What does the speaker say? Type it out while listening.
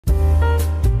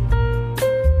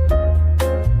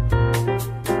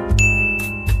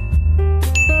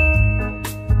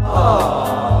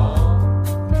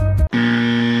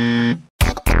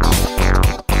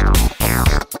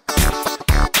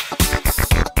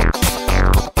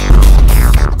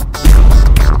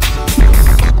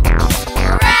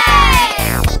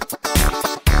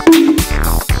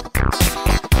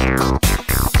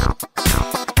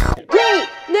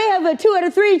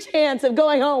chance of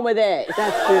going home with it.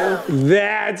 That's true.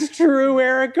 That's true,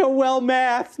 Erica. Well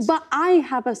mathed. But I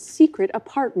have a secret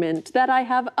apartment that I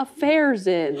have affairs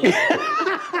in.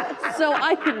 So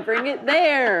I can bring it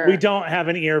there. We don't have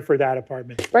an ear for that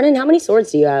apartment. Brennan, how many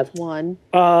swords do you have? One.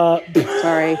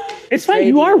 Sorry. It's fine.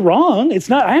 You are wrong. It's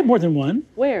not. I have more than one.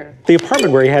 Where? The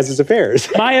apartment where he has his affairs.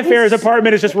 My affairs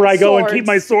apartment is just where I go and keep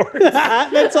my sword.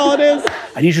 That's all it is.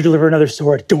 I need you to deliver another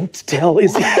sword. Don't tell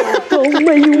Izzy. Don't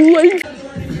make you wait.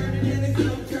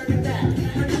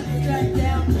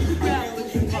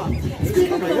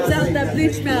 Pulls out that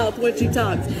bitch mouth when she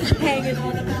talks. Hanging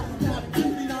on a mountain,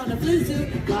 tooting on a blue suit,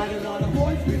 riding on a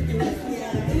horse, drinking whiskey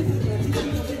and a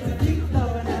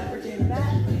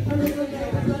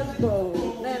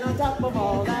then on top of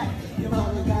all that, your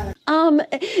mama got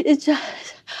it's just,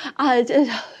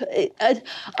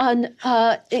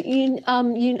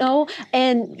 you know,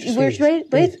 and Just we're breathe.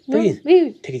 wait, Breathe.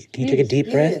 Can you take a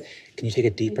deep breath? Can you take a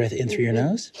deep breath in through your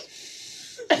nose?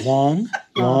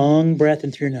 Long breath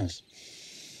in through your nose.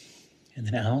 And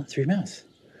then out through your mouth.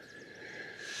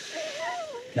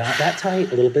 Not that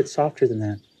tight, a little bit softer than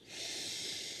that.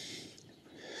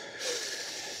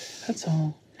 That's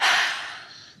all.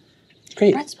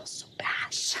 Great. Breath smells so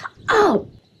bad. Shut up.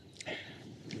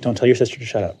 Don't tell your sister to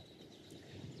shut up.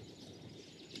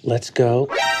 Let's go.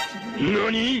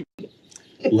 Nani?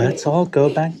 Let's all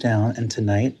go back down, and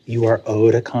tonight you are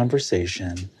owed a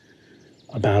conversation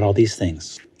about all these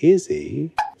things.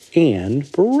 Izzy and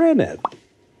Brennan.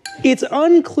 It's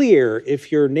unclear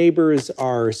if your neighbors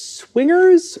are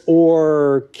swingers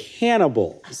or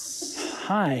cannibals.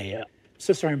 Hi.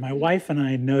 So sorry, my wife and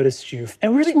I noticed you.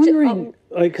 And we're just wondering,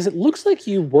 like, because it looks like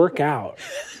you work out.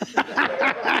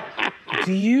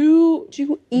 Do you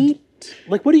eat?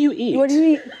 Like, what do you eat? What do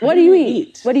you eat? What do you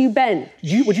eat? What do you bend?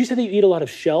 Would you say that you eat a lot of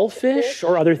shellfish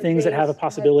or other things that have a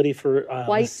possibility for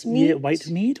white meat? Yeah, white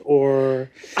meat, or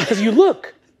because you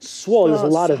look swole. There's a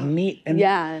lot of meat. And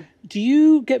yeah. Do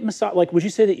you get massage? Like, would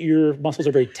you say that your muscles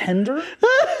are very tender?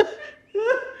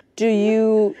 Do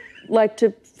you like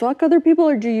to fuck other people,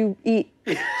 or do you eat?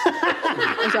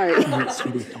 I'm sorry.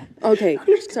 Okay.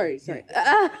 Sorry.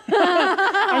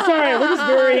 I'm sorry. We're just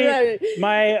very.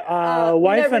 My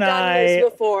wife and I.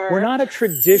 We're not a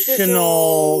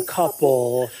traditional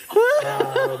couple.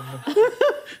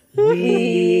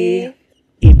 We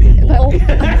eat people.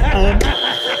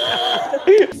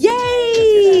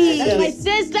 Yay! That's my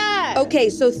sister. Okay,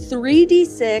 so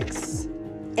 3d6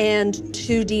 and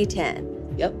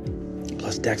 2d10. Yep.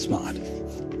 Plus Dex mod.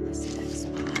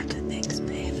 Thanks,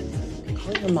 babe.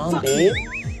 Call your mom, babe.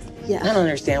 Yeah. I don't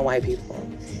understand white people.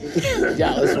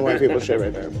 Yeah, listen to white people shit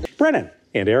right there. Brennan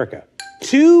and Erica.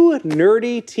 Two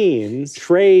nerdy teens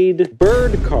trade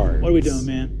bird cards. What are we doing,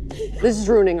 man? This is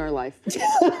ruining our life.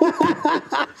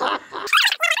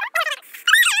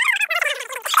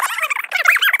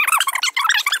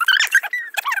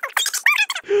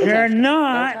 They're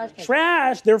not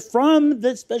trash. They're from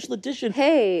the special edition.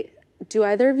 Hey, do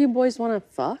either of you boys want to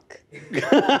fuck?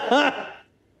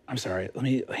 I'm sorry. Let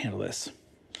me handle this.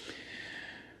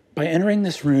 By entering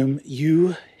this room,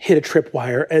 you hit a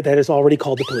tripwire that has already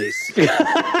called the police.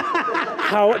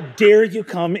 How dare you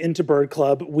come into Bird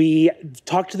Club? We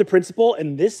talked to the principal,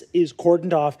 and this is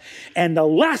cordoned off. And the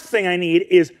last thing I need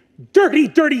is dirty,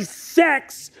 dirty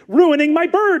sex ruining my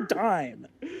bird time.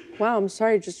 Wow, I'm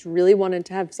sorry. I just really wanted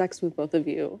to have sex with both of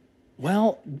you.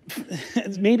 Well,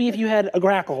 maybe if you had a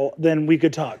grackle, then we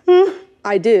could talk.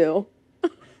 I do.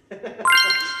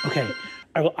 Okay,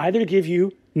 I will either give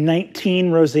you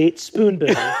 19 roseate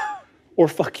spoonbills or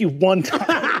fuck you one time.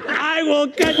 I will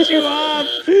cut you off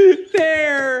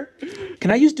there.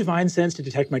 Can I use divine sense to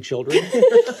detect my children?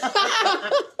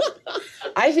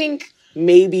 I think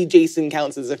maybe Jason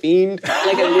counts as a fiend,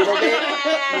 like a little bit.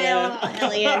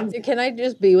 Yeah. Can I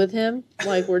just be with him?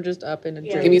 Like we're just up in a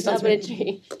tree. Give me some. Up in a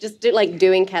tree. Just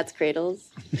doing cat's cradles.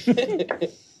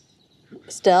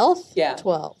 Stealth? Yeah.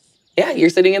 12. Yeah, you're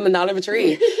sitting in the knot of a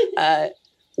tree.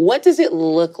 What does it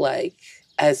look like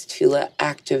as Tula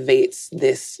activates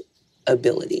this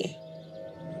ability?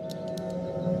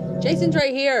 Jason's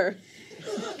right here.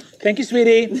 Thank you,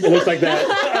 sweetie. It looks like that.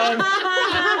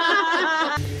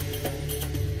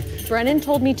 Brennan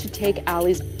told me to take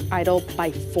Allie's idol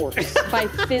by force, by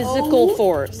physical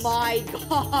force. My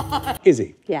God.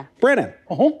 Izzy. Yeah. Brennan.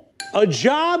 A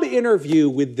job interview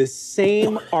with the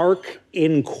same arc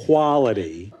in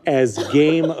quality as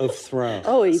Game of Thrones.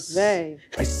 Oh, izzy.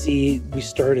 I see we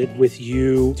started with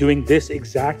you doing this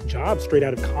exact job straight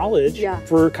out of college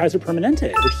for Kaiser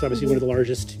Permanente, which is obviously one of the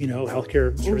largest,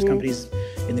 healthcare service companies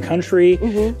in the country.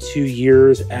 2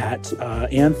 years at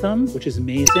Anthem, which is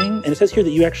amazing. And it says here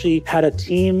that you actually had a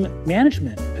team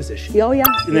management position. Oh, yeah.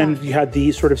 And then you had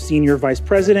the sort of senior vice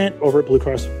president over at Blue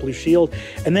Cross Blue Shield.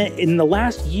 And then in the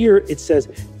last year, it says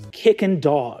kicking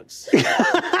dogs.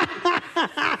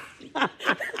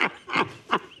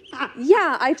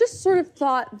 Yeah, I just sort of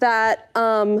thought that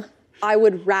I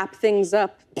would wrap things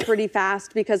up pretty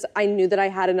fast because I knew that I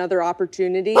had another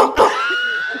opportunity.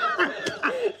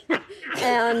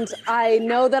 And I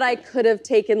know that I could have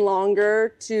taken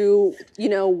longer to,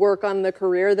 work on the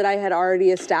career that I had already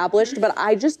established, but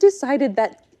I just decided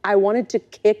that I wanted to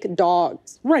kick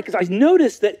dogs. Right, because I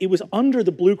noticed that it was under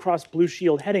the Blue Cross Blue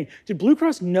Shield heading. Did Blue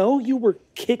Cross know you were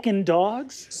kicking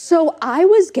dogs? So I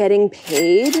was getting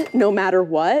paid no matter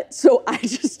what, so I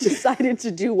just decided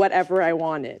to do whatever I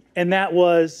wanted. And that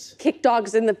was? Kick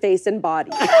dogs in the face and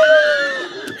body.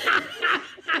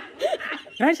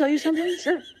 Can I tell you something?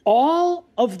 Sure. All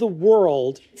of the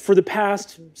world for the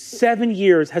past 7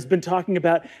 years has been talking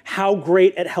about how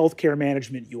great at healthcare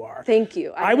management you are. Thank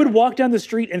you. I would walk down the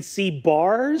street and see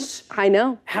bars. I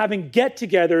know. Having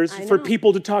get-togethers for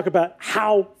people to talk about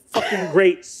how fucking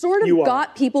great sort of you are.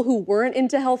 Got people who weren't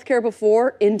into healthcare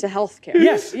before into healthcare.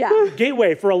 Yes. Yeah.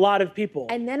 Gateway for a lot of people.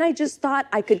 And then I just thought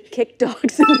I could kick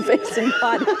dogs in the face and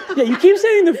body. Yeah, you keep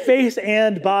saying the face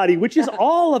and body, which is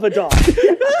all of a dog.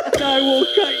 I will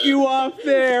cut you off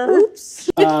there. Oops.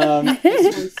 This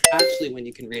one's actually when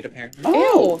you can read, apparently.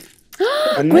 Oh.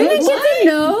 A Where did note? you get the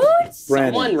notes?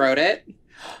 Brennan. Someone wrote it.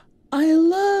 I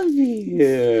love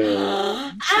you.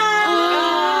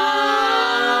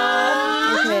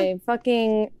 Okay,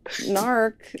 fucking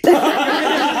narc.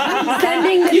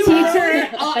 Sending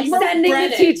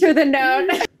the teacher the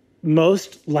note.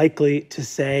 Most likely to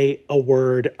say a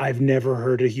word I've never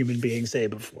heard a human being say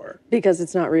before. Because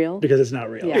it's not real? Because it's not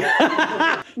real.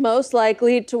 Yeah. Most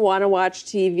likely to want to watch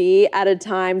TV at a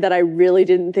time that I really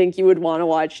didn't think you would want to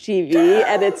watch TV,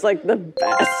 and it's like the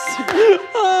best.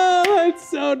 Oh, that's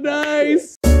so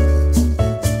nice.